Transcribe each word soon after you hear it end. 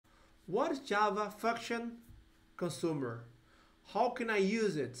What is Java function consumer? How can I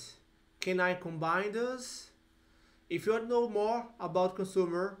use it? Can I combine those? If you want to know more about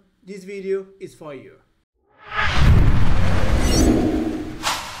consumer, this video is for you.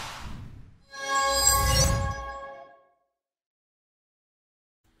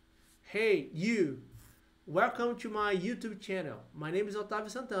 Hey you! Welcome to my YouTube channel. My name is Otavio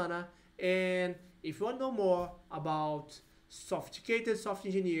Santana, and if you want to know more about sophisticated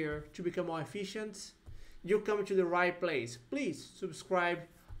software engineer to become more efficient, you come to the right place. Please subscribe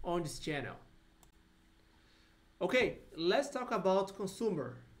on this channel. Okay, let's talk about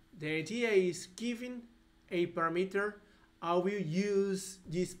consumer. The idea is given a parameter, I will use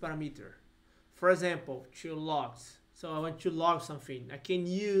this parameter. For example, to logs. So I want to log something. I can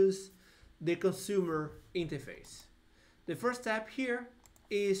use the consumer interface. The first step here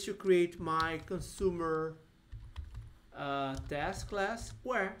is to create my consumer task class,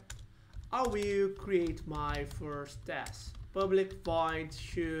 where I will create my first task. Public void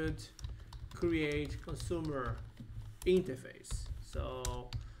should create consumer interface. So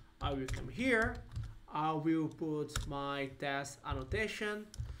I will come here, I will put my task annotation,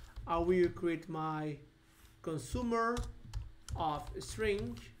 I will create my consumer of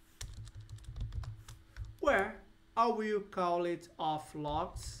string, where I will call it of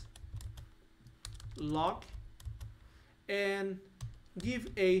logs log, and give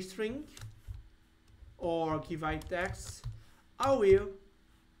a string or give a text. I will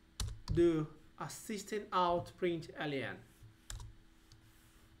do a system out println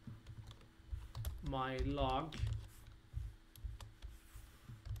my log.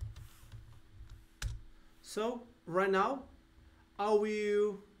 So right now I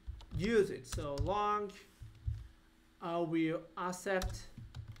will use it. So log, I will accept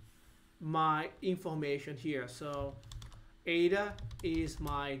my information here. So Ada is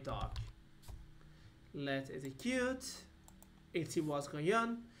my dog. Let's execute and see what's going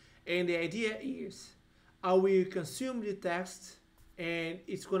on. And the idea is I will consume the text and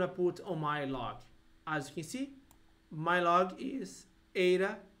it's gonna put on my log. As you can see, my log is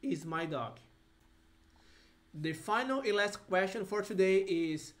Ada is my dog. The final and last question for today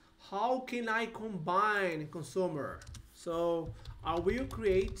is, how can I combine consumer? So I will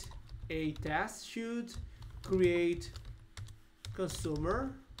create a task should create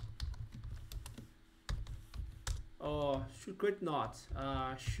consumer, or should create not,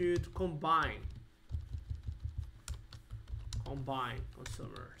 should combine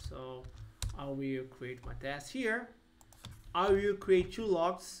consumer. So I will create my task here. I will create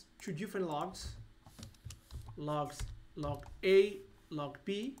two different logs, log A, log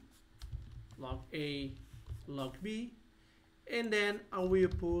B, log A, log B, and then I will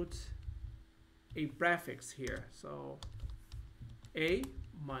put a prefix here. So A,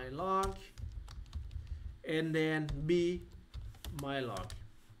 my log, and then B, my log.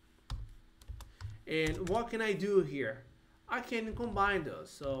 And what can I do here? I can combine those.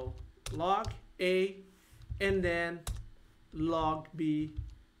 So log A and then log B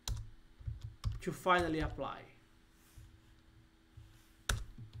to finally apply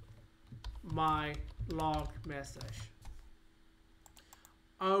my log message.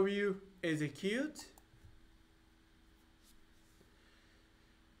 I will execute,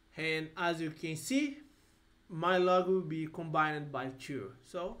 and as you can see, my log will be combined by two.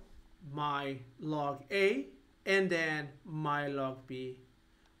 So my log A and then my log B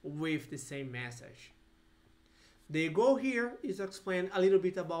with the same message. The goal here is to explain a little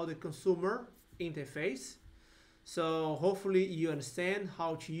bit about the consumer interface. So hopefully you understand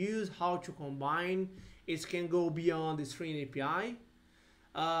how to use, how to combine. It can go beyond the string API.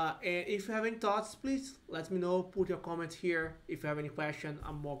 And if you have any thoughts, please let me know. Put your comments here. If you have any question,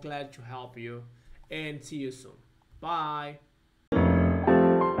 I'm more glad to help you. And see you soon. Bye.